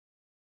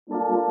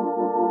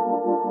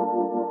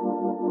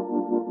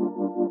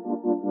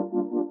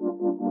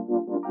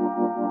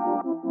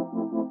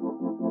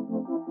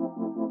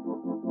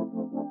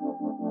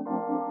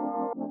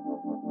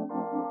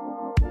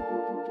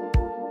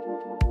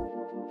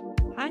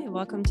Hi,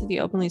 welcome to the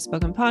Openly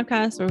Spoken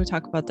podcast, where we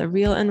talk about the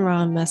real and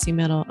raw, messy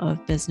middle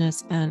of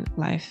business and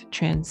life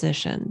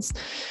transitions.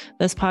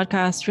 This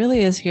podcast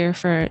really is here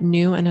for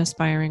new and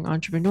aspiring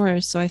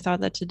entrepreneurs. So I thought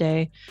that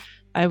today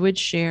I would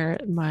share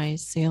my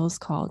sales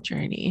call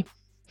journey.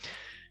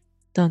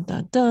 Dun,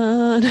 dun,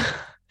 dun.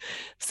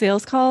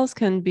 Sales calls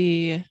can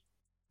be,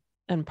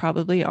 and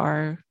probably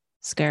are,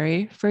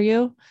 scary for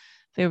you.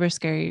 They were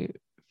scary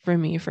for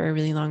me for a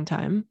really long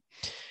time.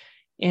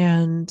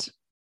 And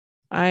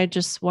I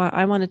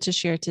wanted to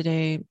share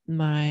today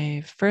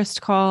my first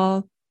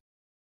call,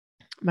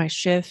 my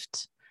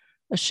shift,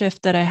 a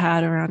shift that I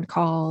had around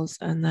calls,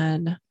 and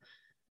then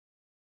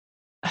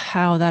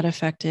how that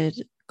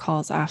affected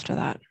calls after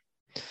that.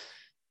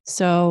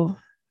 So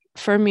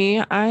for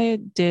me, I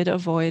did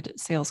avoid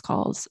sales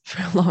calls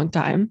for a long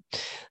time.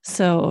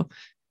 So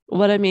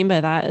what I mean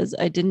by that is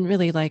I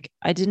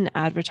didn't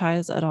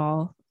advertise at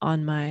all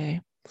on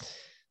my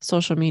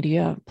social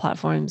media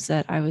platforms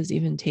that I was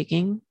even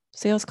taking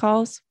sales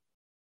calls.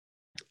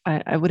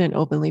 I wouldn't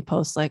openly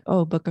post like,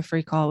 oh, book a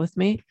free call with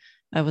me.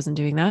 I wasn't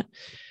doing that.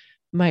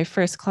 My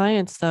first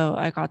clients, though,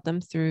 I got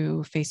them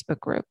through Facebook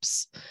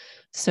groups.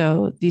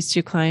 So these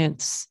two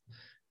clients,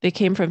 they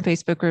came from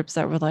Facebook groups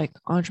that were like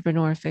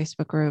entrepreneur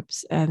Facebook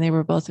groups, and they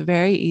were both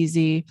very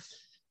easy.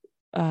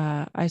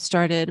 They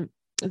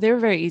were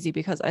very easy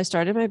because I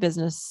started my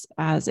business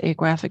as a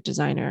graphic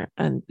designer,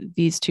 and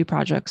these two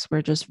projects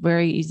were just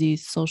very easy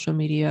social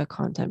media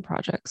content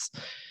projects.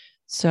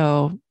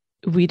 So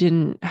we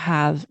didn't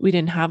have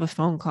a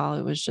phone call.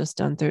 It was just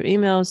done through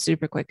emails,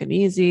 super quick and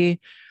easy.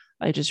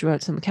 I just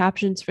wrote some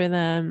captions for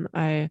them.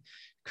 I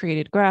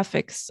created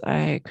graphics.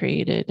 I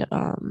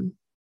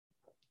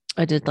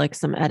did like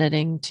some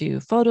editing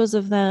to photos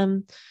of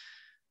them.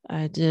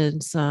 I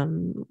did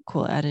some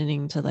cool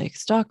editing to like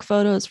stock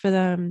photos for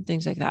them,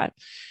 things like that.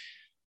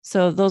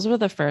 So those were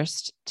the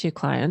first two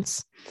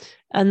clients.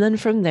 And then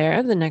from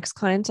there, the next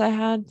clients I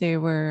had, it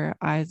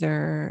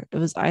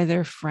was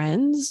either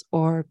friends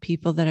or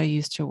people that I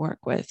used to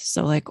work with.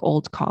 So like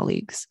old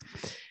colleagues.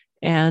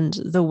 And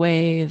the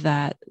way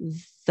that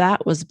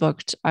was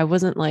booked, I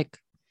wasn't like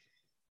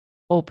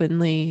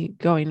openly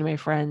going to my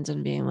friends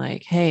and being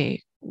like,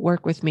 hey,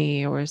 work with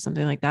me or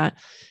something like that.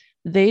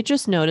 They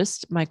just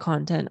noticed my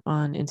content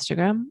on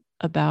Instagram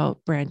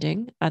about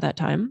branding at that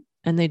time,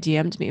 and they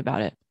DM'd me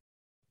about it.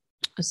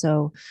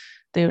 So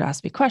they would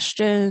ask me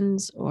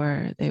questions,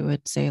 or they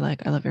would say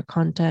like, I love your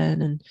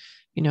content, and,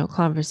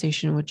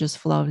 conversation would just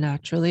flow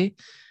naturally.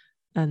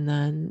 And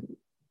then,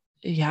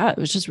 yeah, it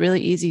was just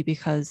really easy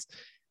because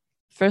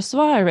first of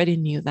all, I already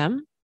knew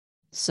them.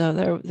 So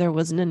there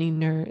weren't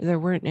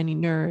any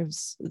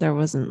nerves. There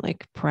wasn't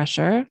like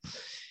pressure.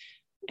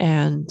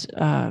 And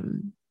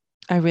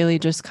I really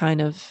just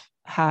kind of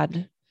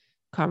had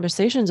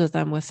conversations with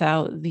them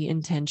without the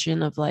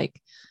intention of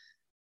like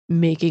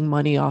making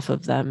money off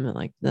of them.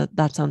 Like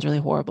that sounds really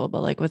horrible,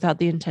 but like without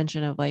the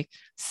intention of like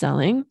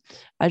selling.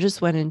 I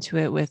just went into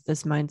it with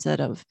this mindset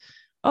of,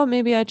 oh,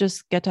 maybe I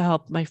just get to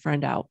help my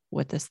friend out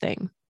with this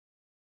thing.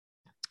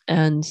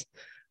 And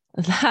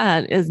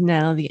that is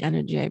now the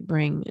energy I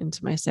bring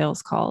into my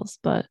sales calls.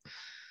 But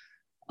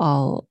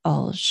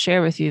I'll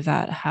share with you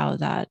how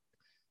that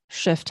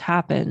shift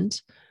happened.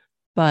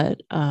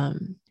 But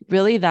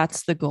really,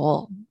 that's the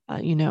goal.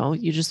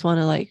 You just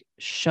want to like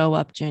show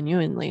up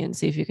genuinely and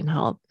see if you can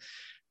help.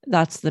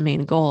 That's the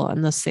main goal.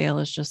 And the sale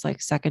is just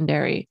like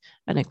secondary,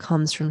 and it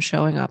comes from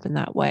showing up in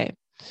that way.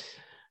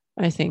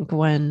 I think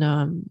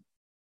when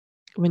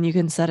you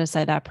can set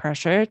aside that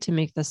pressure to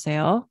make the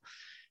sale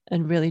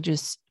and really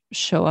just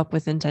show up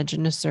with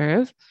intention to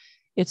serve,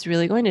 it's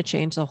really going to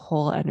change the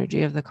whole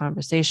energy of the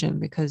conversation,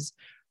 because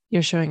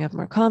you're showing up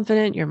more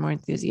confident, you're more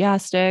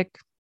enthusiastic.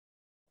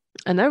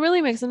 And that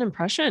really makes an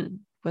impression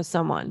with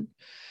someone.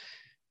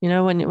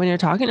 When you're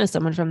talking to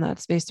someone from that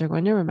space, they're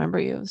going to remember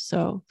you.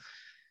 So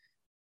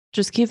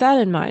just keep that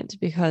in mind,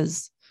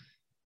 because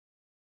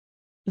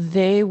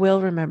they will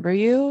remember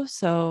you.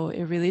 So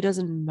it really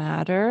doesn't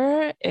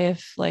matter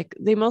if like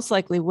they most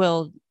likely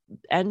will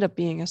end up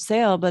being a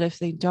sale, but if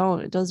they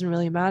don't, it doesn't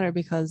really matter,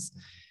 because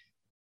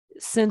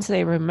since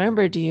they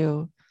remembered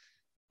you,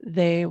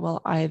 they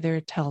will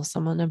either tell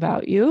someone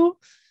about you,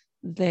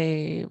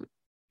 they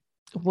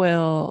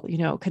will,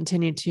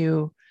 continue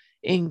to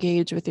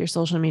engage with your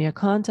social media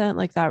content.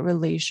 Like that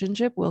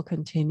relationship will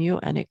continue,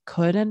 and it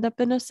could end up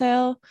in a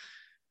sale.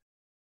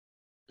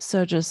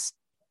 So just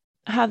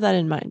have that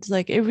in mind.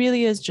 Like it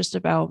really is just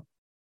about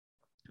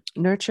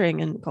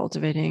nurturing and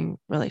cultivating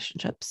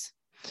relationships.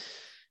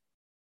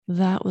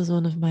 That was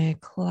one of my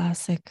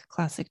classic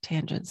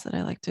tangents that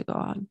I like to go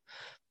on.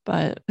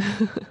 But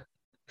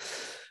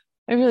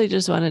I really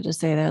just wanted to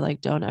say that,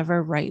 like, don't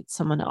ever write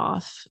someone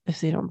off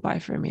if they don't buy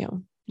from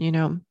you,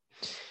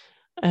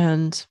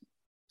 And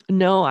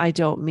no, I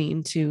don't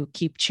mean to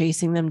keep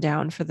chasing them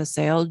down for the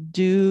sale.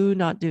 Do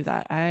not do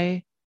that.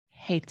 I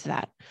hate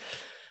that.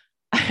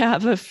 I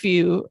have a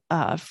few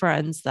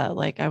friends that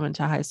like I went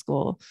to high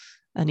school,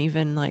 and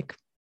even like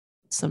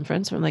some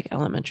friends from like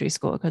elementary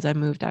school, because I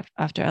moved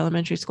after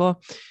elementary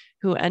school,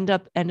 who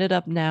ended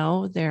up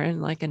now they're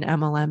in like an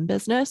MLM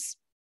business,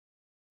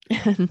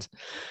 and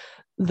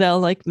they'll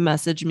like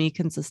message me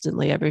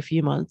consistently every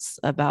few months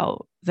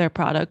about their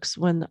products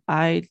when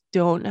I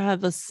don't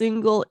have a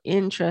single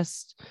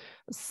interested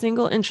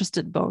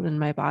bone in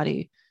my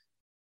body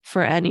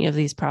for any of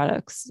these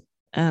products.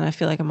 And I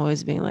feel like I'm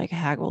always being like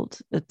haggled.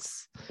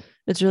 It's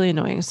really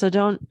annoying. So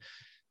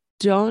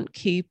don't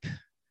keep,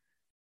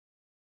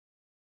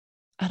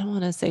 I don't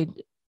want to say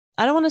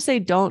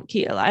don't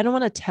keep, I don't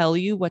want to tell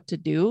you what to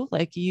do.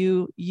 Like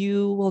you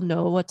will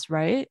know what's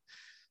right.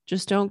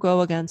 Just don't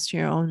go against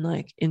your own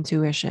like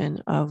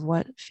intuition of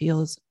what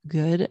feels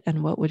good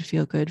and what would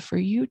feel good for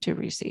you to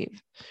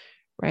receive.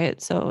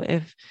 Right. So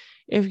if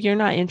you're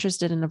not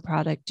interested in a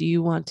product, do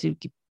you want to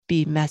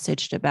be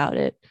messaged about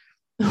it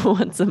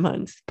once a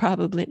month?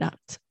 Probably not.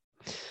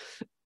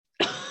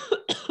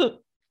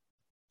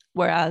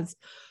 Whereas,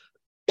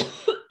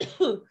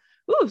 ooh,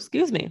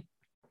 excuse me.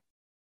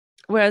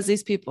 Whereas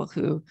these people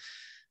who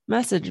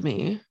message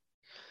me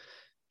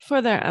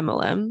for their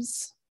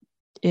MLMs,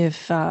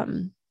 if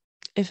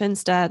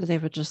instead they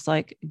would just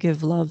like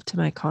give love to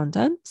my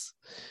content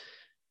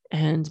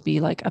and be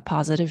like a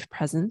positive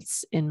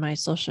presence in my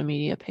social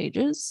media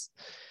pages,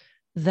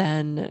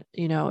 then,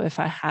 you know, if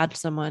I had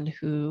someone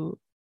who,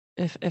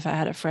 if I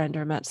had a friend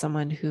or met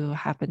someone who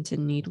happened to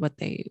need what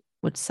they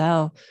would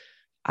sell,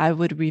 I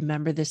would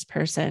remember this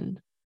person.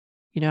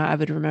 You know, I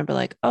would remember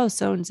like, oh,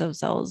 so and so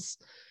sells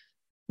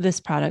this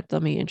product.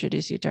 Let me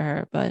introduce you to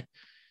her. But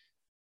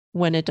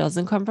when it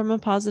doesn't come from a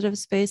positive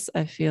space,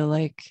 I feel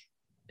like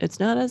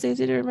it's not as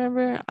easy to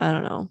remember. I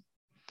don't know.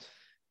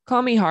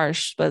 Call me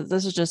harsh, but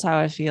this is just how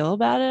I feel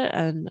about it.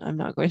 And I'm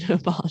not going to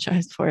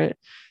apologize for it.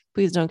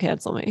 Please don't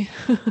cancel me.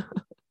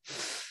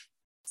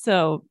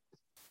 So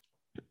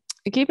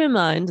keep in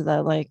mind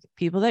that like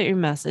people that you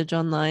message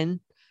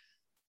online,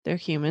 they're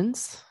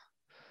humans.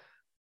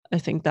 I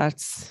think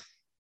that's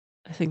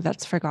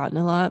forgotten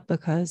a lot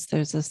because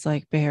there's this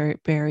like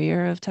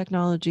barrier of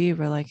technology.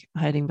 We're like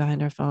hiding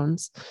behind our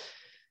phones.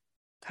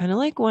 Kind of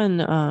like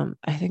when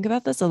I think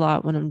about this a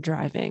lot when I'm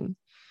driving,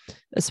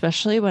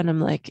 especially when I'm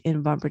like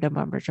in bumper to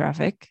bumper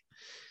traffic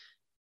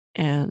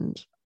and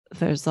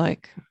there's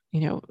like,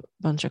 you know, a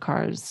bunch of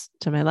cars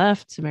to my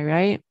left, to my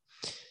right.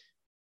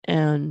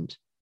 And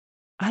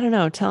I don't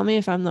know, tell me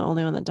if I'm the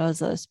only one that does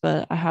this,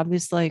 but I have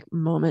these like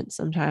moments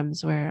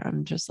sometimes where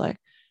I'm just like,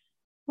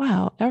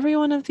 wow, every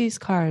one of these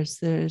cars,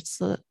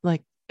 there's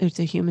like, it's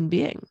a human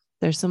being.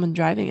 There's someone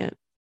driving it.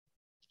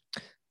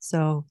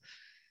 So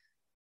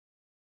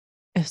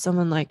if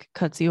someone like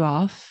cuts you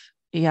off,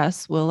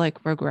 yes, we'll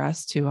like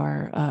regress to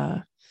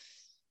our,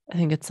 I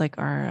think it's like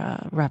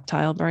our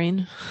reptile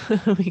brain.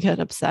 We get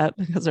upset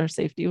because our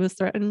safety was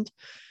threatened.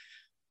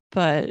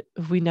 But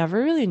we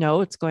never really know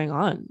what's going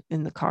on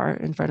in the car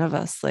in front of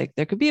us. Like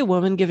there could be a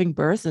woman giving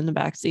birth in the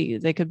back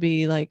seat. They could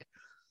be like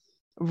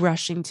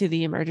rushing to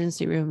the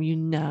emergency room. You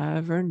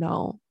never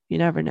know. You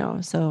never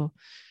know. So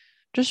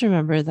just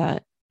remember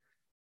that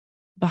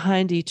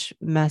behind each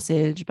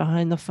message,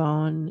 behind the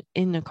phone,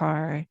 in the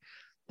car,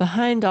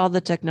 behind all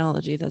the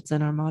technology that's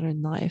in our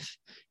modern life,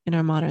 in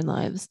our modern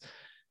lives,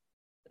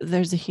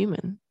 there's a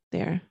human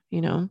there,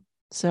 you know?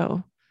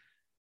 So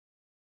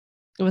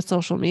with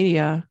social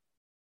media,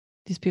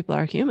 these people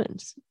are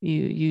humans.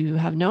 You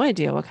have no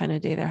idea what kind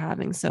of day they're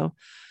having. So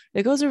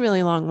it goes a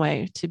really long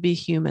way to be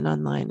human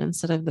online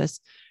instead of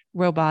this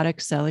robotic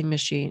selling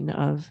machine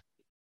of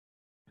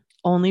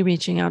only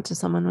reaching out to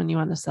someone when you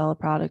want to sell a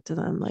product to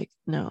them. Like,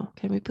 no,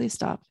 can we please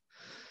stop?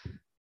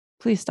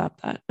 Please stop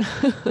that.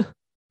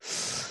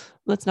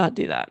 Let's not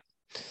do that.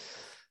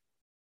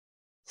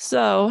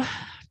 So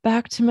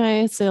back to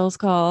my sales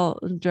call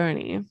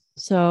journey.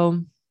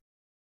 So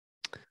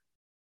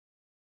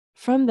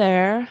from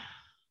there,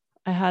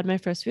 I had my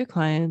first few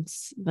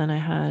clients. Then I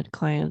had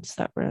clients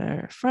that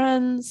were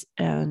friends.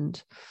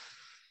 And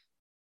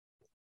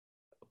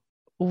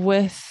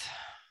with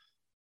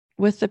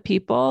the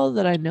people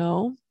that I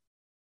know,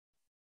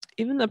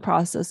 even the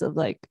process of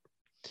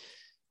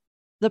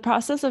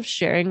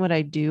sharing what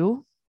I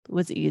do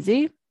was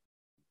easy,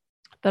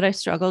 but I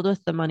struggled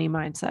with the money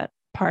mindset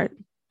part.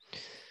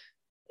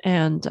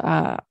 And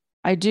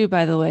I do,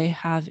 by the way,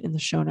 have in the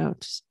show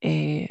notes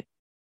a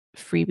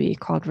freebie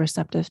called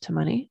Receptive to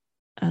Money.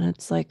 And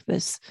it's like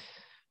this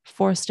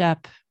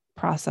 4-step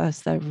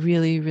process that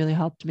really, really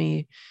helped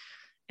me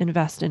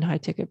invest in high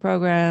ticket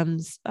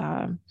programs.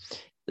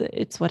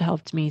 It's what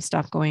helped me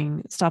stop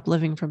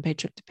living from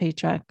paycheck to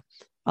paycheck,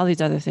 all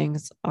these other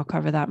things. I'll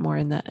cover that more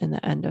in the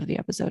end of the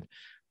episode,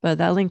 but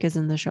that link is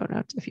in the show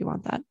notes if you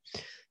want that.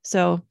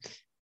 So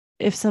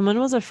if someone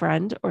was a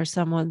friend or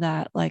someone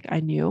that like I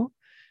knew,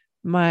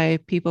 my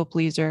people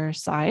pleaser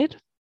side,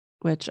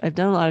 which I've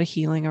done a lot of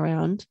healing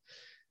around,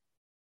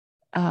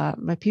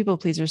 my people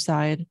pleaser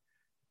side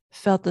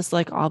felt this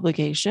like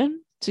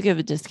obligation to give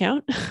a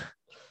discount,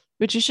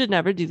 which you should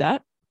never do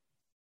that.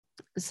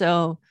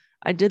 So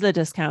I did the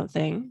discount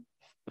thing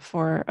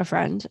for a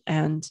friend,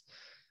 and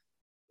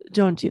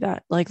don't do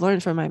that. Like learn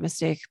from my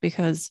mistake,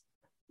 because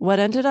what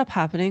ended up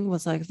happening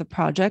was like the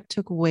project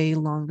took way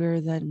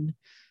longer than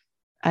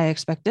I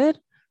expected.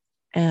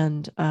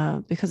 And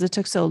because it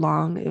took so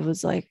long, it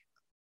was like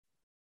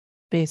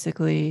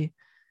basically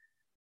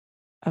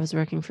I was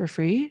working for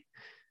free.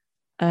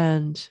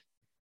 And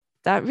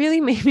that really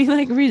made me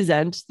like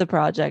resent the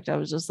project. I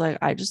was just like,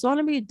 I just want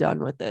to be done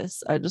with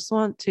this. I just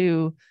want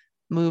to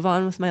move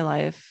on with my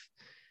life.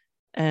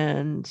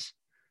 And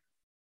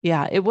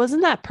yeah, it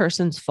wasn't that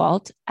person's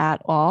fault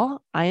at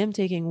all. I am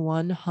taking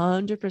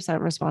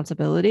 100%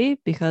 responsibility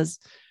because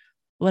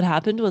what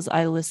happened was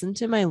I listened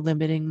to my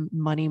limiting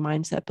money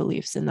mindset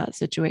beliefs in that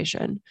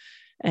situation.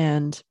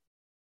 And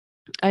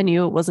I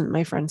knew it wasn't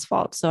my friend's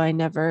fault. So I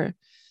never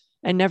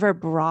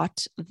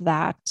brought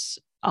that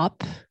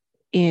up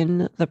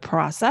in the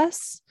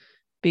process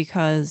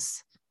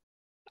because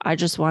I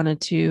just wanted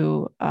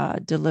to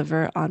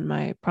deliver on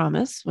my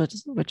promise,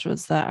 which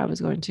was that I was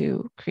going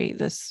to create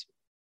this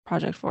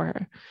project for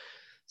her.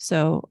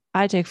 So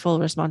I take full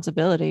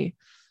responsibility.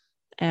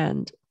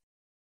 And,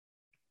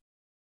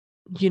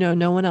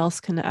 no one else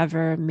can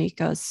ever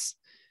make us,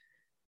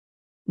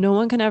 no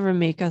one can ever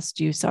make us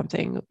do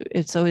something.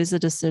 It's always a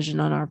decision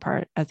on our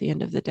part at the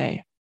end of the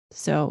day.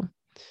 So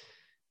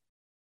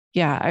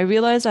yeah, I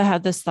realized I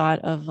had this thought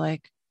of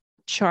like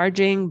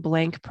charging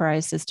blank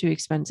price is too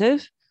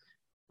expensive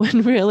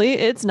when really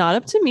it's not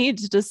up to me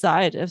to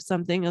decide if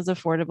something is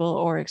affordable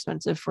or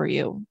expensive for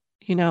you.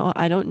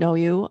 I don't know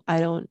you.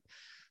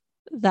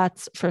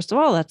 That's first of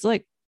all,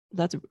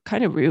 that's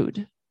kind of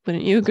rude.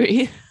 Wouldn't you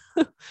agree?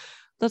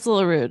 That's a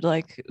little rude.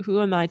 Like, who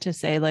am I to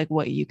say like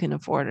what you can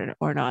afford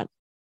or not?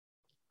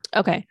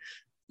 Okay,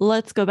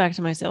 let's go back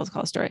to my sales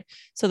call story.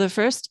 So the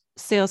first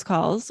sales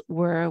calls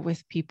were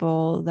with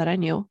people that I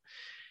knew.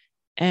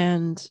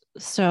 And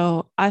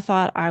so I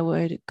thought I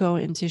would go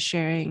into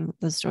sharing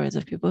the stories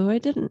of people who I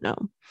didn't know.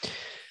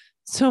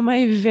 So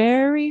my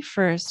very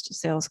first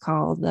sales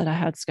call that I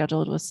had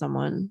scheduled with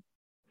someone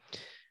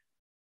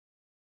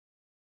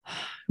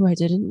who I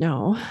didn't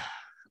know,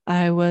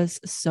 I was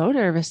so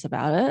nervous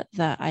about it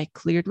that I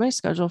cleared my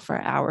schedule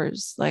for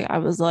hours. Like I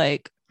was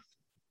like,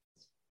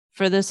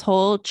 for this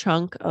whole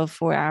chunk of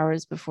 4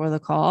 hours before the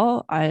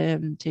call, I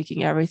am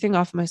taking everything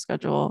off my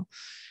schedule.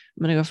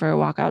 I'm going to go for a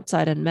walk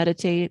outside and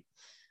meditate.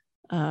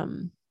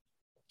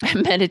 I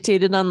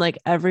meditated on like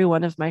every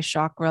one of my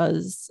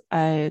chakras.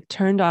 I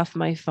turned off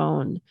my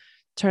phone,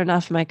 turned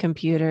off my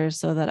computer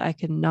so that I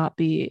could not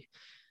be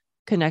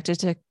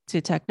connected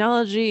to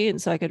technology.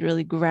 And so I could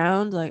really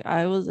ground. Like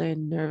I was a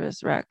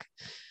nervous wreck.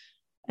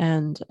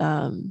 And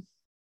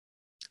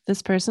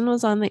this person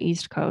was on the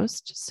East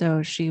Coast.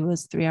 So she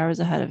was 3 hours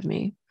ahead of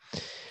me.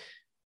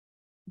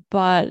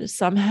 But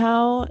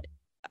somehow,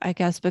 I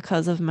guess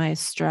because of my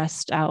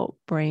stressed out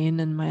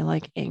brain and my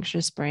like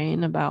anxious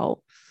brain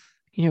about,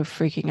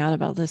 freaking out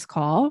about this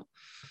call,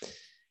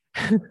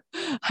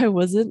 I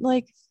wasn't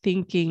like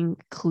thinking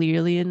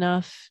clearly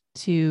enough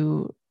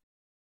to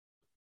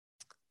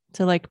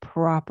like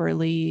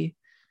properly.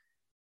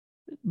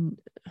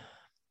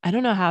 I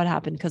don't know how it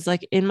happened because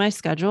like in my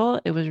schedule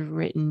it was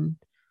written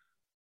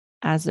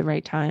as the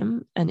right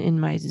time, and in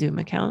my Zoom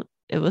account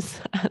it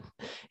was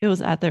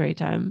at the right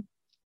time.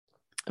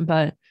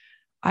 But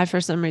I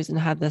for some reason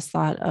had this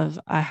thought of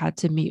I had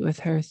to meet with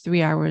her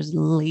 3 hours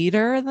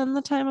later than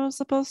the time I was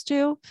supposed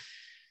to.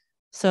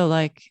 So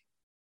like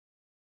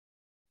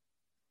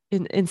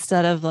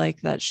instead of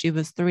like that she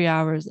was 3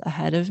 hours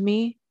ahead of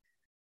me,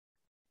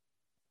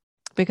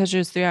 because she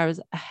was 3 hours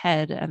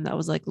ahead and that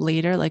was like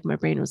later, like my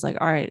brain was like,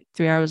 all right,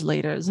 3 hours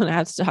later is when I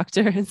have to talk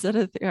to her instead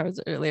of 3 hours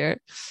earlier.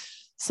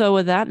 So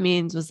what that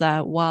means was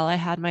that while I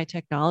had my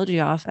technology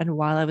off and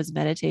while I was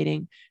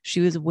meditating, she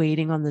was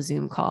waiting on the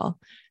Zoom call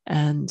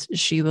and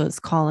she was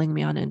calling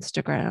me on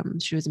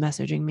Instagram. She was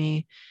messaging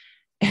me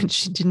and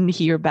she didn't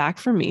hear back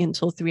from me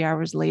until 3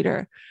 hours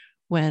later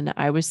when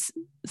I was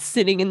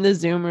sitting in the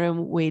Zoom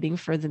room waiting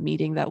for the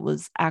meeting that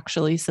was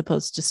actually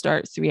supposed to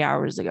start 3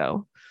 hours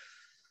ago.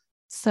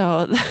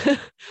 So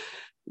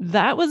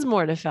that was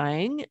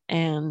mortifying.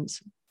 And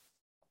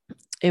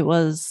it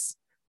was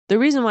the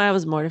reason why I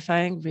was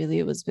mortifying, really,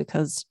 it was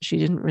because she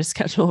didn't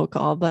reschedule a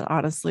call. But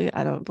honestly,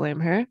 I don't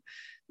blame her.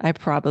 I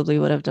probably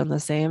would have done the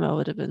same. I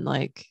would have been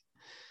like,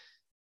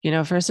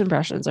 first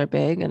impressions are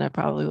big. And I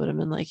probably would have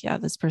been like, yeah,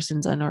 this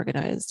person's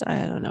unorganized.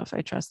 I don't know if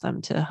I trust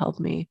them to help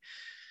me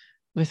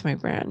with my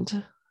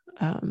brand.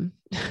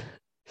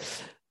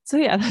 So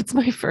yeah, that's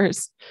my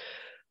first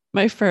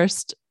my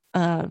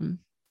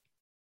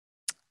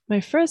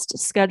first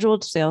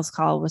scheduled sales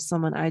call with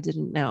someone I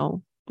didn't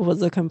know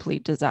was a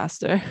complete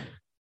disaster.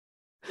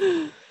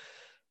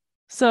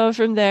 So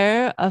from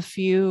there, a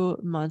few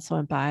months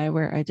went by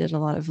where I did a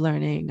lot of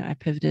learning. I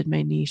pivoted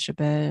my niche a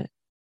bit.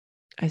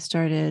 I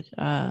started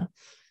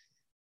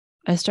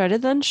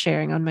then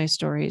sharing on my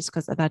stories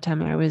because at that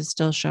time I was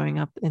still showing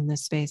up in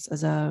this space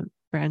as a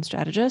brand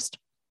strategist.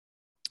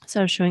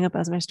 So showing up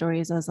as my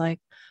stories, I was like,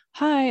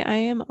 hi, I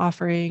am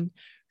offering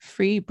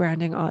free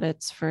branding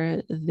audits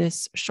for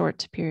this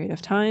short period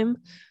of time.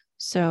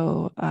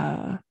 So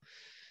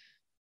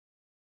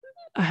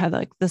I had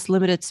like this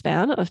limited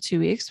span of 2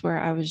 weeks where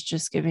I was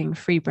just giving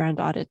free brand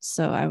audits.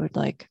 So I would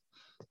like,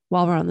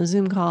 while we're on the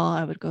Zoom call,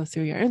 I would go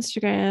through your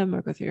Instagram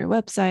or go through your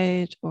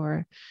website,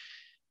 or,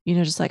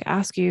 just like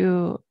ask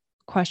you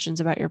questions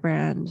about your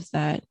brand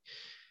that,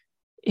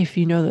 if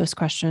you know those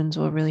questions,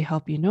 will really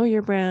help you know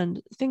your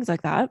brand, things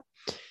like that.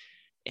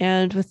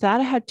 And with that,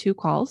 I had 2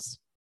 calls.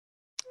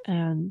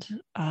 And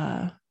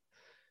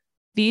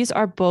these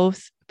are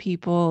both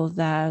people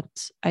that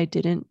I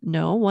didn't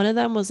know. One of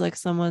them was like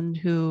someone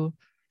who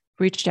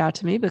reached out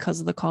to me because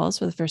of the calls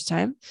for the first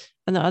time.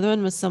 And the other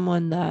one was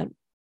someone that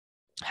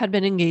had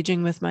been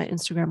engaging with my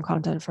Instagram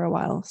content for a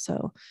while.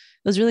 So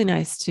it was really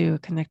nice to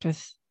connect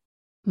with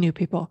new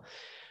people.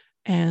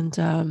 And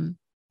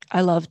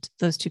I loved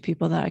those 2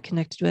 people that I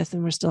connected with,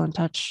 and we're still in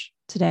touch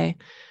today.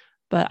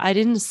 But I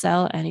didn't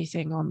sell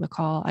anything on the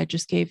call. I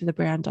just gave the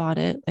brand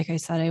audit like I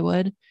said I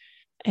would.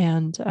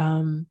 And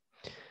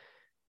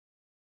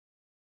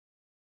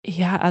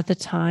yeah, at the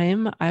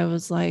time, I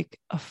was like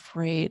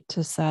afraid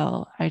to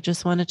sell. I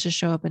just wanted to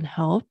show up and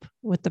help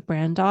with the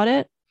brand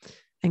audit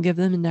and give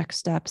them the next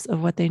steps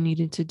of what they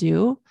needed to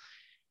do.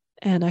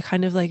 And I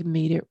kind of like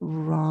made it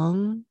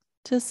wrong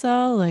to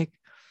sell. Like,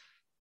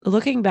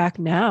 looking back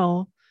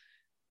now,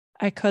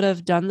 I could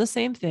have done the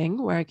same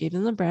thing where I gave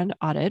them the brand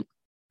audit.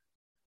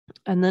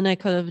 And then I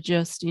could have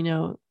just,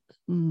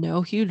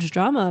 no huge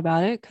drama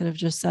about it. Could have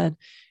just said,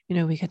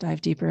 we could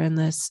dive deeper in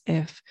this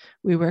if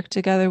we work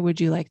together.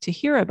 Would you like to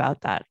hear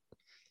about that?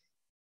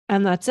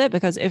 And that's it.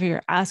 Because if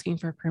you're asking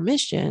for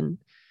permission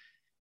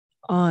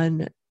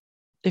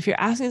if you're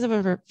asking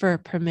someone for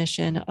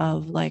permission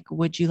of like,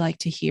 would you like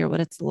to hear what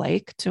it's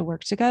like to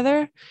work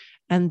together?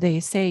 And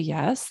they say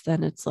yes,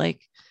 then it's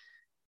like,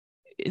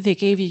 they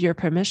gave you your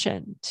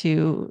permission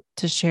to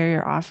share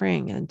your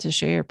offering and to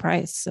share your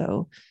price.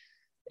 So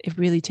it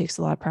really takes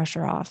a lot of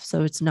pressure off.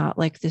 So it's not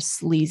like this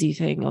sleazy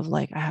thing of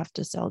like, I have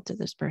to sell to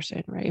this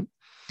person, right?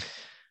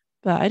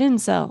 But I didn't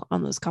sell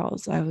on those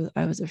calls.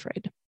 I was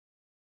afraid.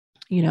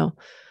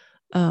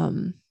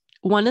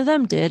 One of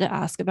them did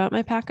ask about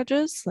my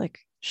packages. Like,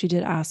 she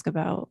did ask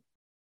about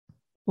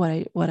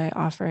what I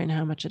offer and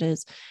how much it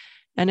is.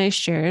 And I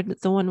shared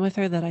the one with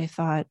her that I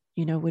thought,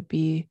 would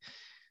be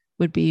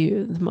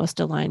the most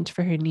aligned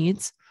for her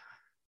needs.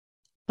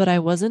 But I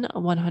wasn't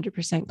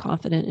 100%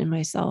 confident in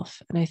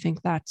myself. And I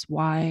think that's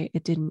why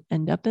it didn't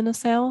end up in a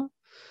sale.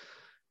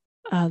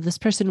 This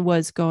person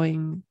was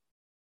going,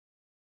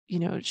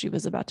 she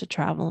was about to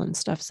travel and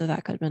stuff. So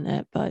that could have been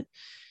it. But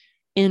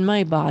in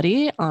my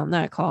body on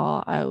that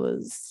call, I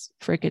was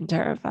freaking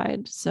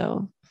terrified.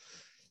 So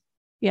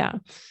yeah.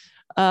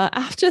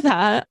 After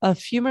that, a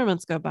few more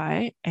months go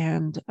by.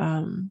 And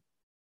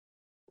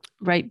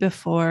right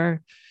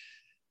before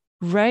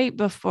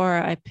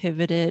I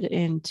pivoted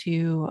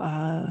into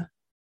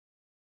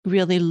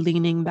really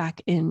leaning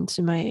back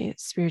into my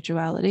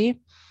spirituality,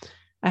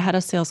 I had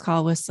a sales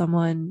call with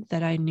someone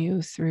that I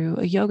knew through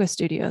a yoga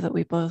studio that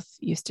we both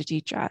used to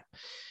teach at.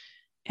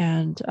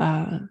 And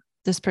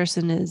this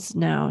person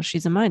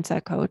she's a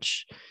mindset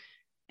coach.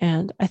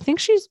 And I think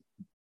she's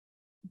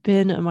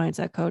been a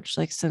mindset coach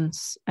like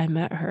since I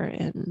met her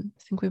I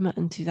think we met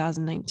in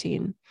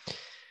 2019.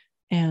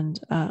 And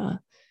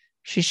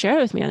she shared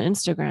with me on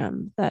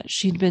Instagram that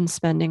she'd been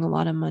spending a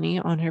lot of money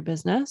on her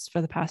business for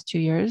the past 2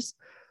 years,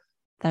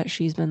 that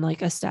she's been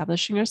like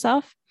establishing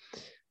herself.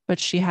 But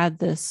she had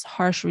this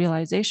harsh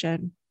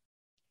realization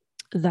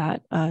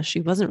that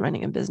she wasn't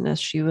running a business.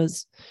 She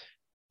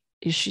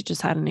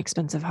just had an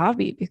expensive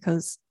hobby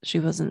because she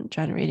wasn't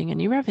generating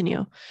any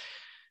revenue.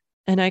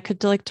 And I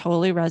could like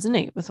totally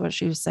resonate with what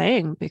she was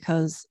saying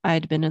because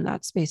I'd been in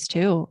that space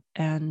too.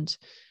 And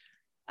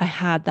I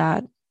had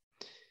that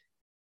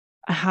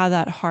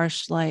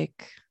harsh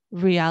like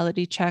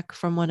reality check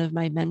from one of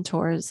my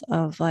mentors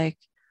of like,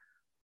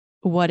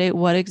 what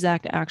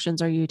exact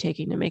actions are you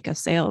taking to make a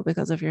sale?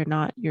 Because if you're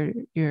not,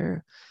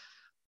 you're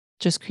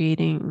just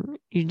you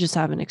just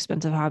have an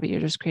expensive hobby. You're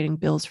just creating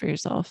bills for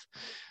yourself.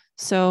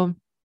 So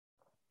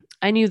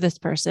I knew this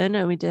person,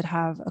 and we did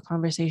have a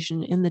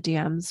conversation in the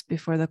DMs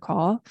before the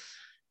call.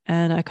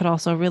 And I could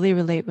also really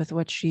relate with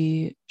what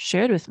she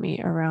shared with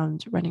me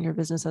around running her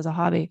business as a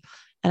hobby.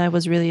 And I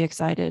was really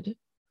excited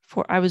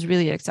for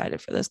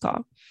this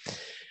call.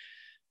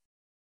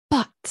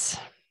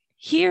 But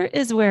here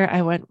is where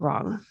I went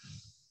wrong.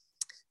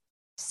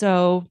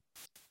 So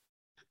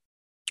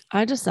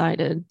I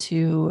decided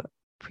to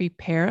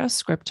prepare a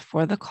script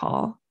for the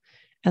call.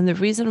 And the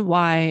reason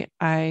why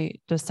I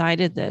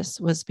decided this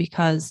was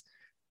because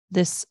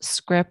this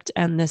script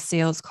and this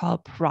sales call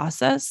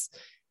process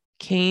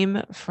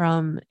came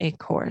from a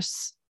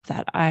course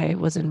that I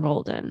was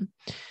enrolled in.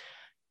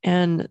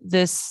 And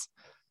this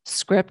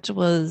script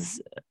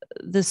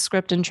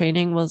and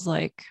training was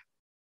like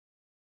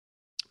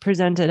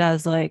presented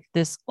as like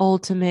this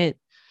ultimate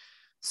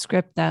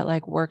script that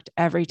like worked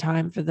every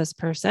time for this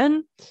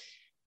person.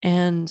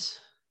 And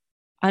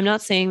I'm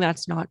not saying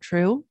that's not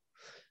true,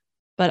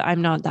 but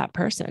I'm not that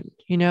person.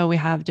 We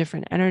have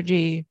different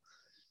energy.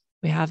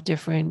 We have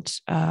different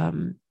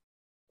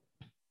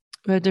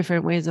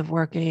ways of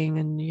working,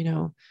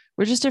 and,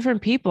 we're just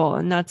different people.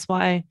 And that's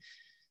why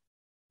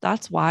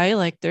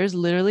like there's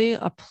literally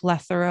a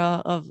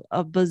plethora of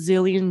a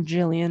bazillion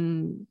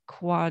jillion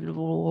quad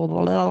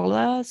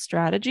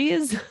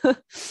strategies.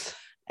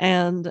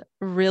 And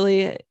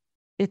really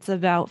it's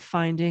about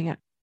finding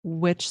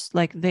which,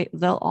 like, they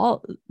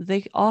all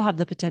have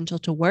the potential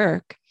to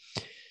work.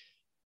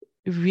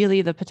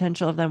 Really the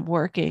potential of them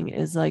working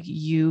is like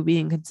you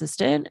being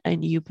consistent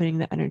and you putting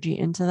the energy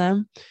into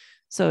them.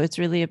 So it's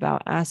really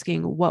about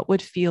asking what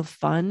would feel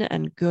fun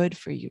and good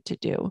for you to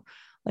do.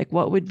 Like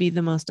what would be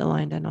the most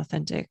aligned and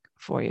authentic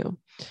for you.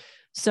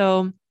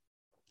 So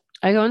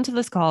I go into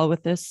this call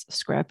with this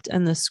script,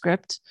 and the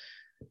script,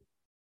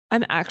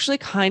 I'm actually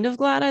kind of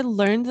glad I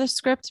learned the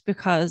script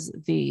because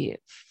the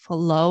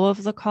flow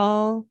of the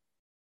call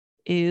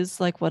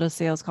is like what a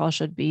sales call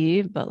should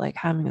be, but like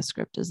having a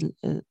script is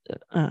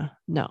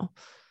no,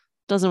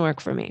 doesn't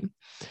work for me.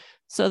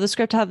 So the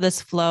script had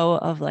this flow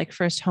of like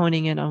first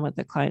honing in on what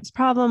the client's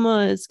problem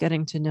was,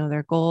 getting to know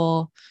their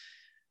goal,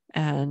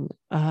 and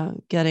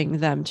getting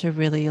them to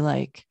really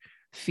like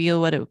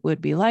feel what it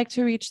would be like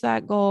to reach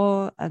that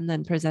goal, and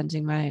then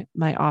presenting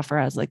my offer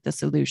as like the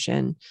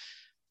solution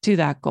to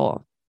that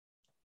goal.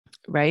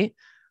 Right.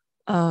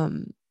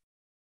 I'm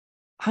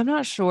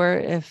not sure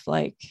if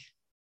like,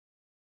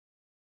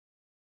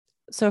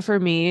 so for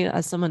me,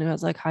 as someone who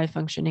has like high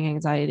functioning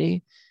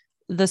anxiety,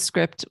 the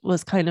script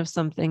was kind of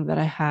something that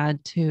I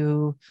had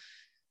to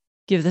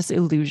give this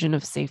illusion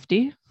of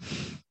safety.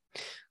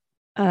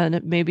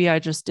 And maybe I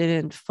just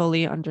didn't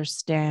fully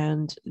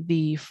understand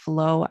the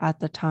flow at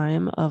the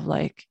time of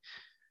like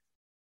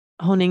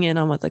honing in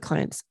on what the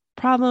client's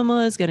problem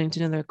was, getting to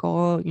know their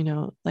goal, you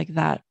know, like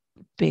that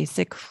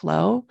basic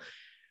flow.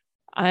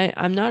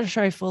 I'm not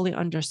sure I fully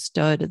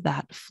understood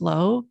that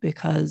flow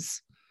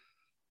because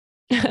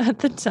at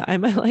the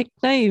time I like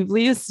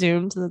naively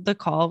assumed that the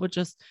call would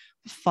just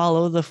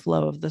follow the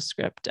flow of the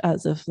script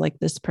as if like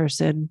this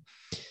person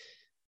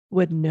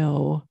would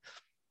know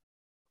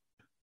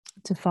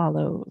to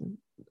follow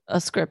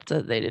a script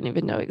that they didn't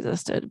even know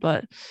existed.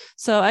 But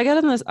so I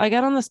got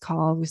on this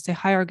call. We say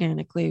hi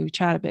organically. We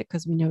chat a bit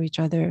because we know each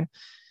other,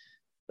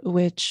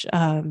 which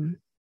I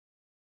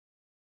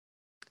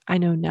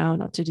know now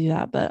not to do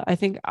that, but I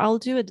think I'll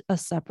do a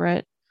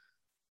separate.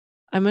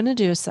 I'm going to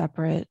do a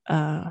separate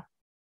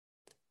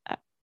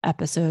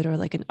episode, or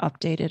like an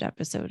updated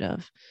episode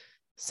of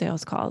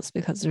sales calls,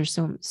 because there's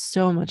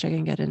so much I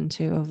can get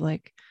into of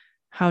like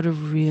how to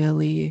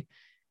really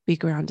be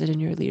grounded in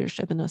your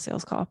leadership in a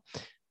sales call.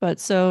 But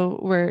so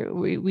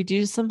we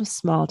do some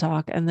small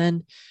talk, and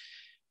then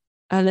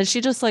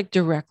she just like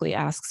directly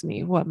asks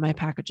me what my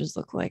packages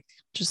look like,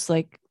 just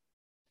like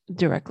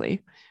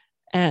directly.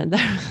 And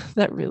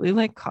that really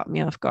like caught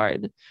me off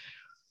guard.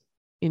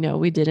 You know,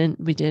 we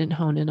didn't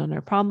hone in on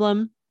our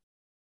problem,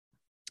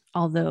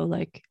 although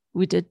like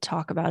we did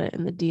talk about it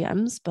in the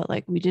DMs, but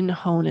like we didn't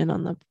hone in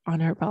on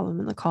her problem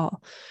in the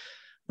call.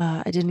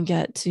 I didn't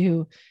get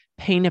to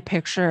paint a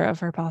picture of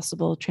her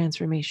possible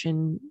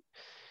transformation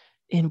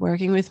in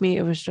working with me.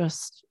 It was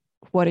just,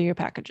 what are your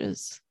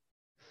packages?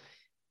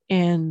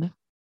 And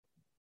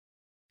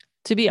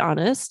to be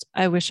honest,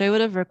 I wish I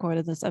would have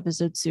recorded this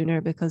episode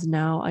sooner, because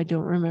now I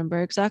don't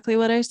remember exactly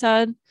what I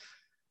said.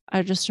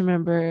 I just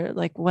remember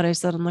like what I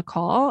said on the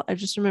call. I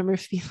just remember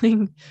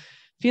feeling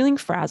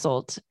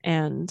frazzled,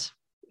 and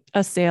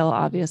a sale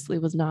obviously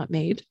was not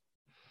made.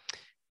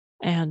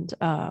 And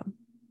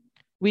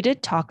we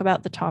did talk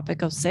about the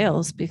topic of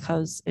sales,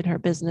 because in her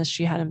business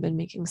she hadn't been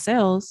making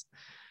sales,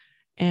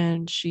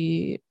 and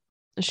she'd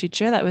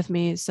share that with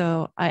me.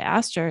 So I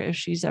asked her if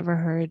she's ever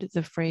heard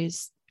the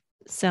phrase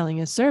selling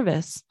a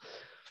service,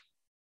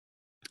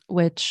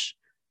 which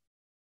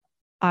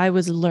I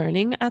was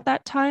learning at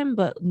that time,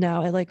 but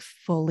now I like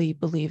fully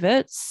believe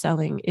it.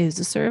 Selling is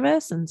a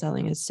service and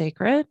selling is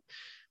sacred,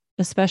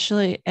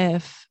 especially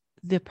if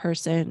the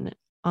person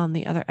on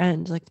the other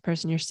end, like the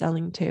person you're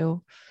selling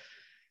to,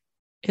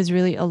 is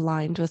really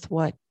aligned with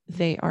what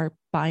they are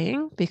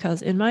buying.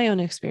 Because in my own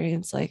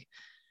experience, like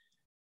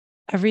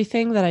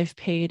everything that I've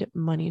paid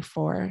money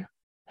for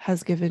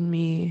has given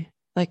me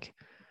like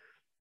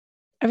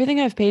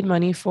everything I've paid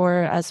money for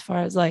as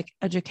far as like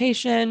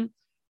education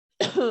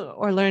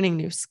or learning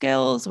new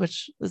skills,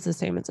 which is the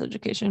same as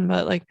education,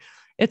 but like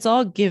it's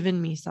all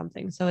given me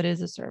something. So it is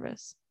a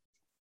service.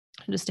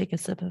 I'll just take a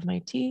sip of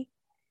my tea.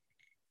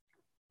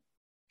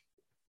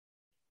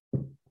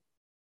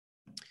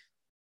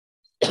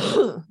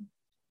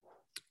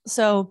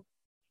 So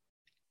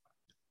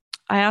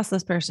I asked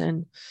this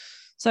person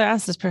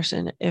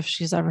if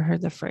she's ever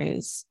heard the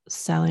phrase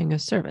selling a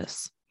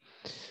service.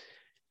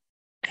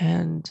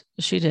 And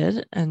she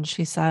did. And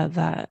she said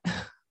that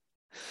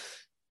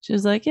she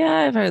was like, yeah,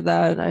 I've heard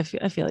that. I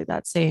feel like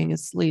that saying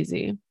is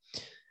sleazy.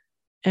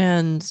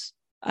 And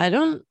I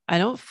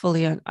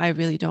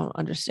really don't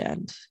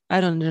understand.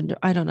 I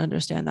don't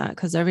understand that,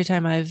 because every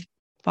time I've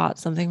bought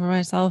something for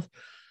myself,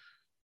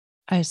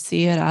 I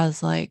see it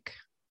as like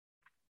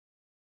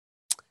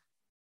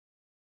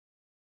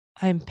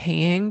I'm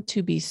paying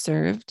to be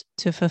served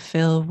to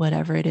fulfill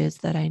whatever it is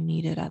that I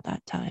needed at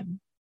that time.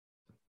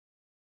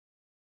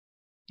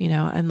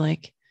 I'm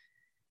like,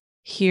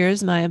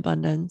 here's my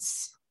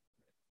abundance.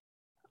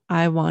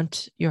 I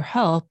want your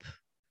help.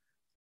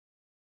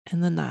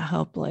 And then that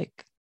help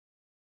like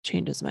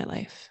changes my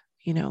life,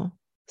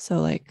 So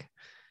like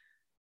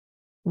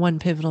one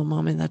pivotal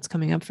moment that's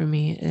coming up for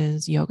me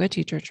is yoga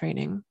teacher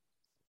training.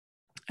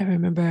 I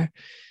remember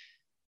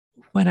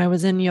when I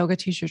was in yoga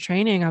teacher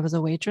training, I was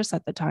a waitress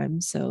at the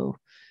time. So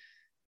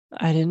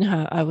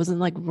I wasn't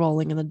like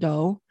rolling in the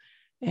dough.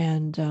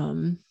 And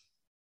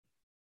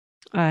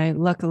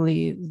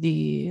luckily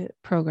the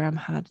program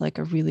had like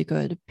a really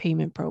good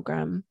payment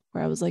program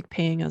where I was like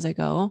paying as I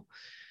go.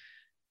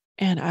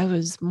 And I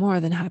was more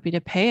than happy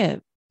to pay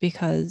it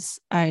because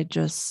I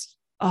just,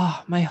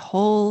 my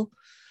whole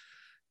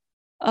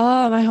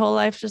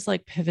life just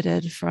like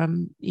pivoted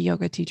from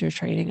yoga teacher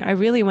training. I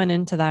really went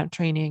into that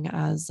training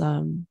as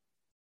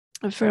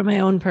for my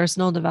own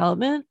personal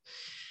development.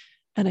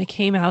 And I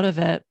came out of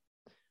it.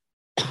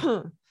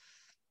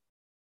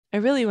 I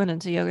really went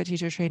into yoga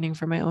teacher training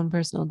for my own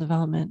personal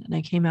development. And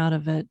I came out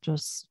of it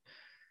just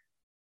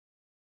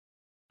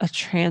a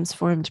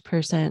transformed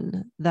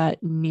person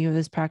that knew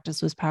this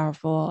practice was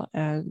powerful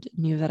and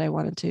knew that I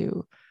wanted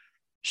to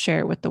share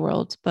it with the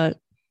world. But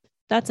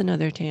that's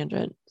another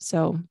tangent.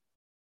 So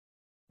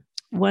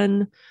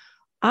when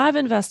I've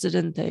invested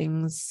in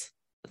things,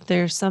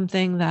 there's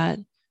something that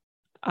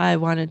I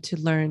wanted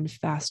to learn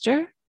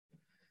faster.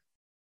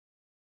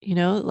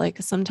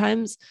 Like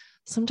sometimes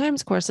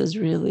courses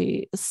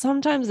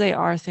sometimes they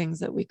are things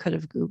that we could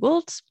have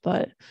Googled,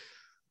 but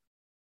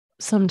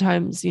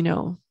sometimes,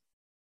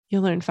 you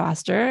learn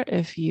faster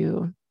if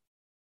you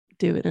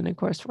do it in a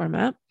course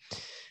format.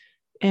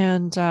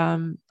 And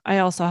I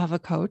also have a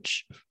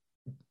coach.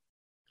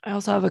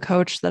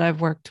 That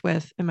I've worked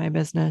with in my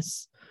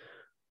business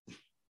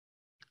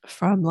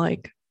from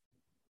like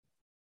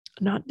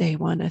not day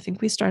one. I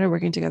think we started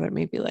working together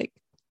maybe like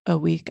a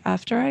week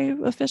after I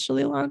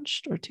officially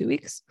launched, or 2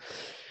 weeks.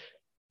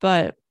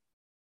 But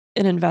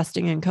in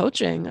investing in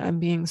coaching, I'm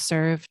being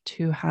served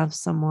to have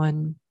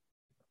someone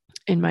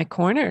in my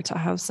corner, to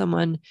have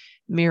someone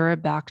mirror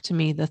back to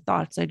me the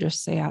thoughts I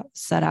just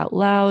said out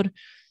loud,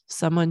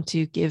 someone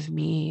to give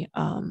me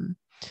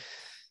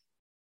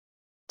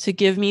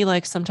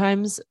like,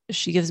 sometimes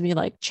she gives me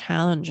like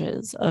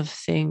challenges of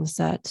things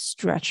that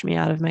stretch me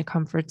out of my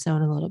comfort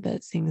zone a little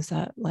bit, things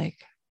that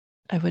like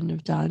I wouldn't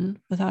have done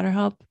without her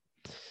help.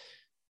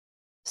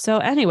 So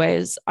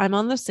anyways, I'm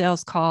on the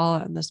sales call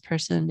and this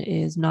person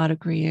is not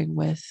agreeing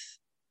with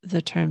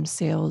the term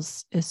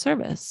sales is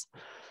service.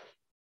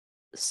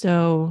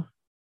 So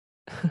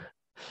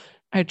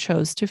I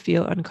chose to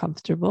feel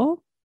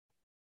uncomfortable.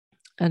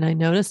 And I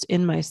noticed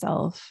in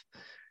myself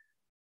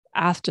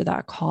after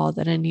that call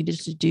that I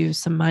needed to do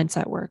some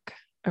mindset work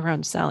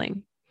around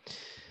selling.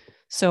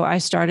 So I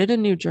started a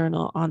new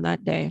journal on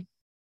that day.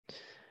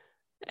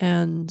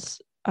 And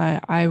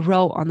I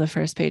wrote on the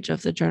first page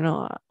of the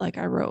journal, like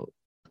I wrote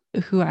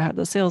who I had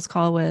the sales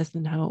call with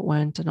and how it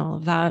went and all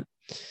of that.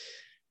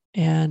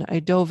 And I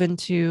dove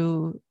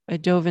into my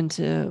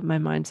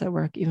mindset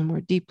work even more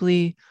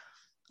deeply.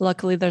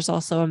 Luckily, there's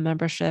also a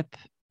membership.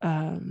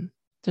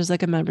 There's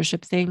like a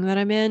membership thing that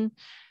I'm in.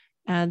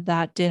 And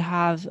that did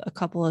have a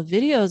couple of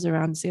videos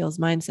around sales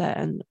mindset.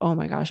 And oh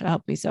my gosh, it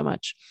helped me so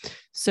much.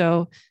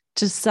 So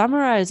to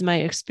summarize my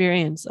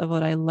experience of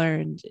what I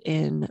learned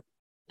in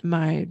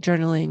my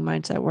journaling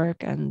mindset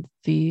work and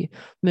the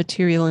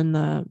material in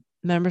the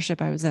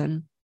membership I was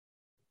in,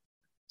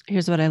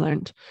 here's what I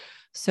learned.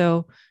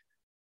 So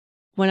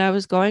when I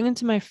was going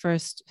into my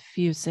first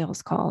few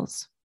sales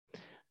calls,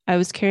 I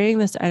was carrying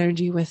this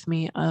energy with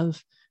me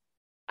of,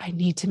 I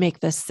need to make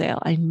this sale.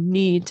 I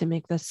need to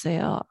make this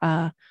sale.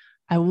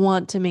 I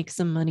want to make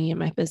some money in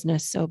my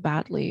business so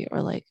badly,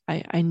 or like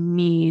I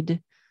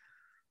need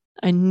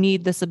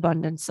this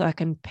abundance so I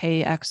can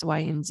pay X, Y,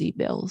 and Z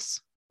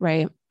bills,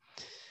 right?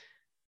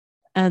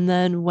 And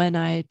then when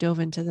I dove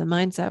into the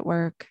mindset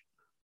work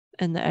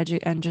and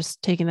and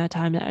just taking that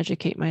time to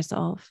educate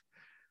myself,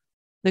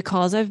 the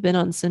calls I've been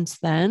on since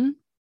then,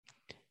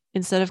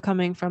 instead of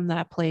coming from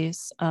that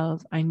place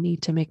of I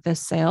need to make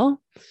this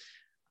sale,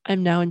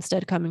 I'm now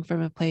instead coming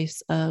from a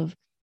place of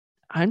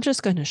I'm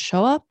just going to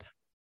show up,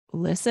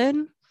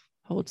 listen,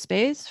 hold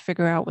space,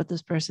 figure out what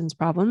this person's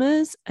problem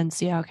is, and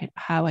see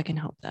how I can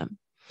help them.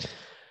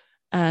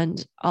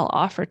 And I'll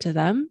offer to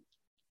them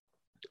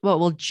what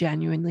will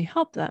genuinely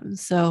help them.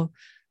 So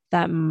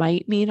that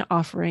might mean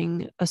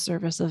offering a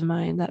service of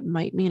mine, that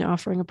might mean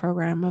offering a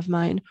program of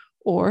mine,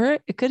 or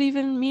it could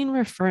even mean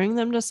referring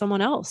them to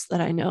someone else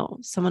that I know,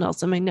 someone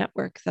else in my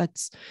network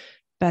that's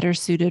better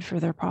suited for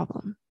their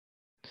problem.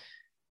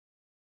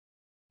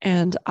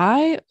 And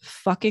I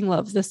fucking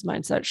love this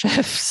mindset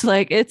shift.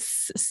 Like,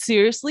 it's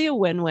seriously a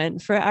win-win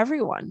for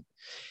everyone.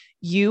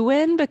 You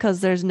win because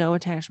there's no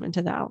attachment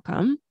to the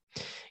outcome.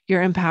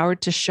 You're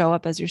empowered to show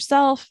up as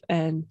yourself,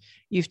 and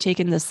you've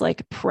taken this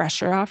like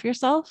pressure off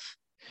yourself.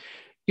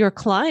 Your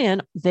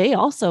client, they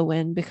also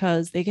win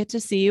because they get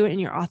to see you in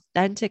your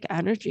authentic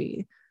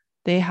energy.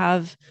 They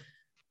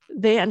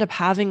end up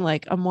having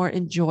like a more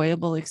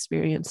enjoyable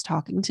experience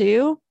talking to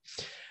you.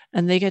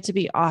 and they get to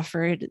be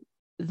offered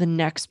the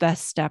next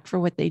best step for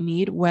what they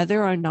need,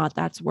 whether or not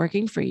that's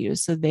working for you.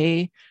 So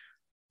they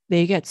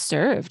get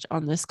served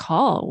on this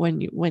call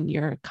when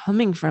you're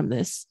coming from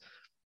this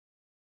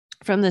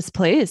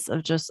place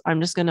of just,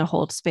 I'm just going to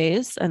hold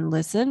space and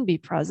listen, be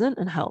present,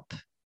 and help,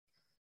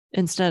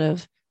 instead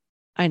of,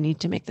 I need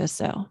to make this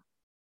sale.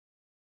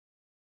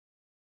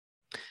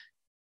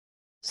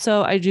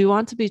 So I do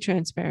want to be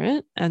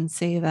transparent and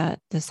say that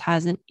this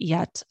hasn't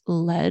yet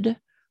led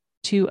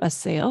to a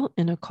sale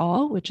in a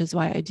call, which is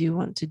why I do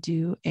want to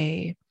do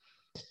a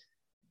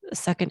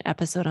second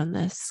episode on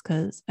this,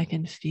 because I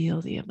can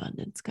feel the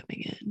abundance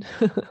coming in.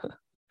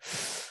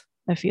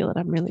 I feel it.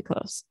 I'm really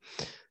close.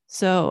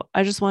 So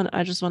I just want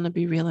to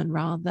be real and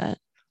raw that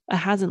it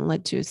hasn't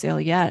led to a sale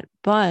yet,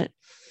 but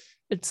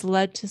it's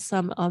led to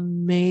some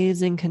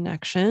amazing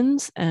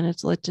connections, and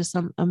it's led to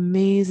some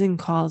amazing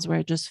calls where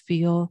I just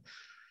feel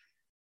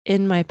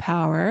in my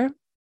power.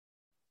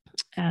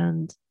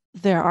 And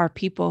there are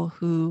people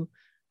who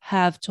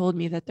have told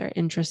me that they're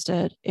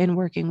interested in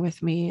working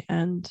with me,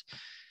 and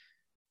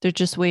they're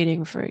just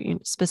waiting for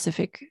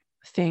specific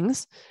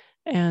things.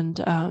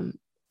 And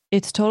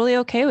it's totally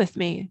okay with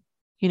me.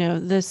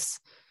 This,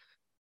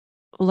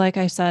 like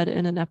I said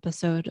in an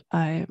episode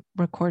I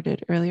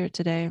recorded earlier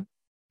today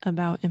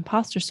about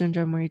imposter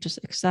syndrome, where you just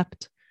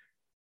accept,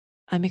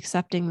 I'm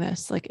accepting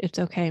this. Like, it's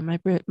okay.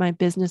 My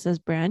business is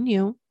brand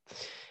new.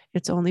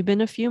 It's only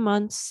been a few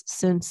months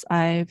since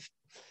I've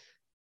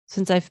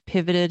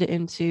pivoted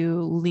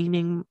into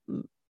leaning,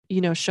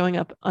 showing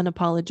up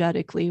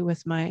unapologetically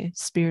with my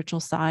spiritual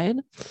side.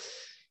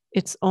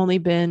 It's only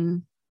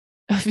been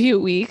a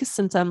few weeks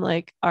since I'm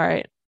like, all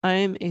right,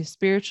 I'm a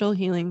spiritual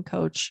healing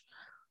coach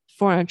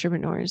for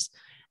entrepreneurs.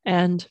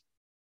 And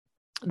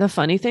the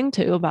funny thing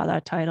too about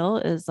that title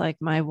is, like,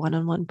 my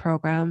one-on-one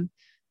program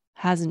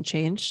hasn't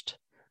changed.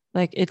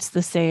 Like, it's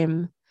the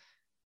same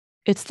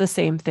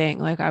thing.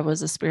 Like, I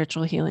was a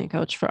spiritual healing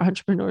coach for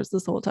entrepreneurs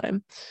this whole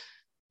time,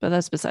 but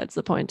that's besides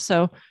the point.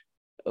 So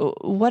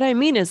what I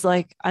mean is,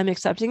 like, I'm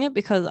accepting it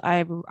because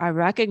I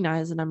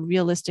recognize, and I'm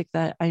realistic,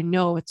 that I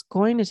know it's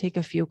going to take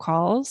a few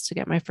calls to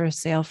get my first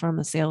sale from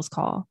a sales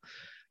call,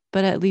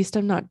 but at least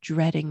I'm not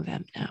dreading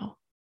them now.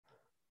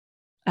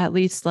 At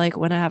least, like,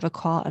 when I have a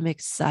call, I'm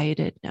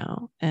excited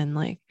now. And,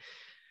 like,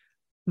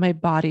 my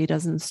body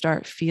doesn't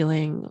start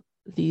feeling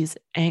these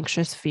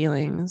anxious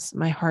feelings.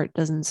 My heart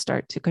doesn't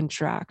start to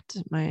contract.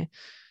 I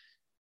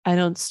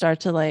don't start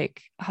to,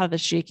 like, have a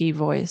shaky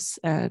voice.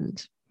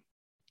 And,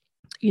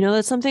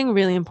 that's something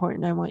really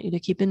important I want you to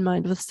keep in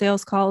mind with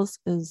sales calls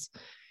is,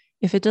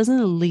 if it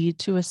doesn't lead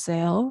to a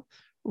sale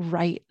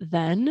right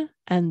then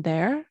and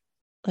there,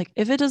 like,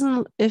 if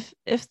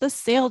the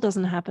sale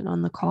doesn't happen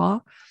on the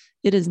call,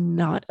 it is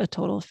not a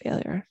total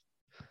failure.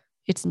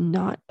 It's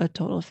not a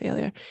total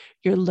failure.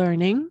 You're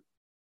learning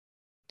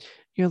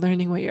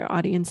what your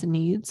audience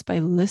needs by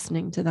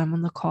listening to them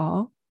on the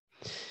call.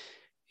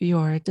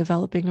 You're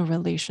developing a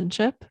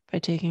relationship by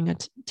taking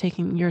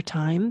your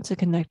time to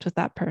connect with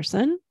that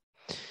person.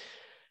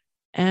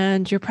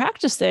 And you're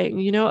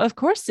practicing. Of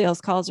course, sales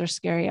calls are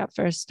scary at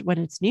first when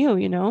it's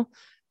new,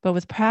 but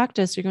with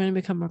practice, you're going to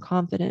become more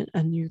confident,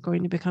 and you're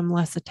going to become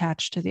less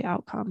attached to the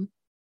outcome.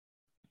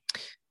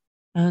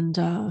 And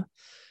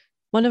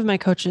one of my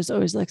coaches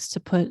always likes to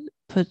put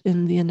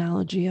in the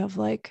analogy of,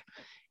 like,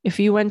 if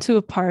you went to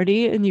a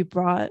party and you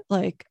brought,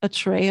 like, a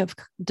tray of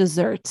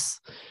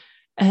desserts,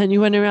 and you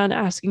went around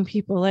asking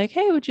people, like,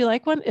 hey, would you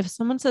like one? If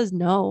someone says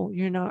no,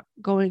 you're not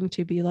going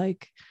to be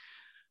like,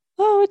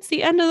 oh, it's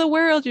the end of the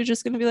world. You're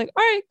just going to be like,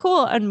 all right,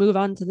 cool, and move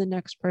on to the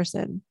next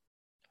person,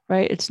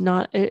 right? It's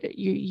not,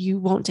 you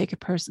won't take it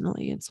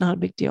personally. It's not a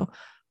big deal.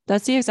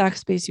 That's the exact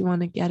space you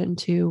want to get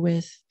into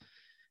with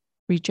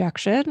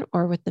rejection,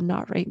 or with the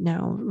not right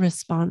now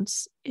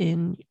response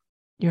in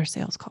your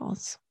sales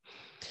calls.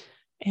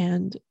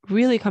 And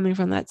really coming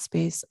from that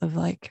space of,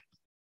 like,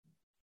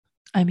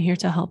 I'm here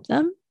to help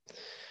them.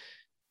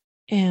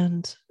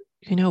 And,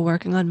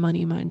 working on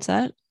money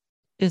mindset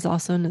is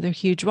also another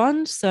huge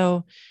one.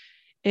 So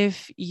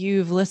if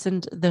you've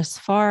listened this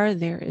far,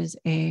 there is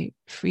a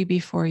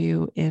freebie for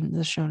you in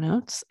the show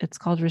notes. It's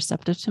called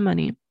Receptive to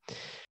Money.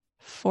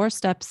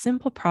 4-step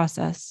simple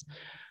process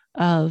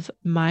of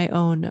my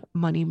own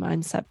money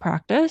mindset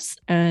practice.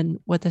 And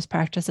what this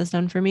practice has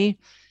done for me,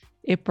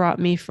 it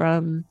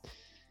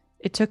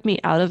took me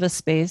out of a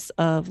space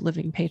of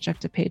living paycheck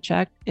to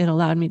paycheck. It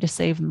allowed me to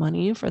save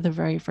money for the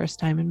very first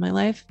time in my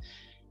life.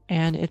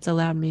 And it's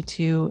allowed me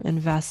to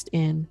invest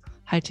in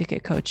high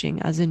ticket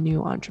coaching as a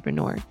new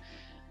entrepreneur.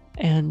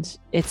 And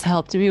it's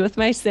helped me with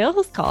my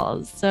sales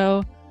calls.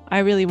 So I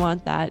really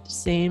want that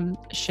same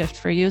shift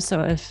for you. So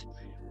if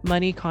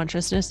money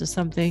consciousness is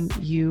something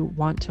you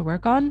want to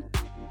work on,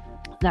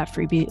 that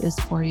freebie is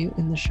for you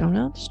in the show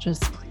notes.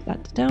 Just click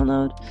that to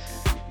download.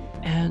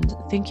 And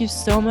thank you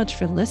so much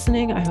for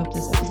listening. I hope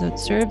this episode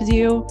serves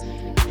you.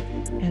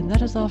 And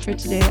that is all for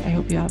today. I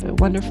hope you have a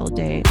wonderful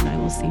day, and I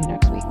will see you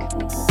next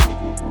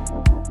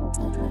week.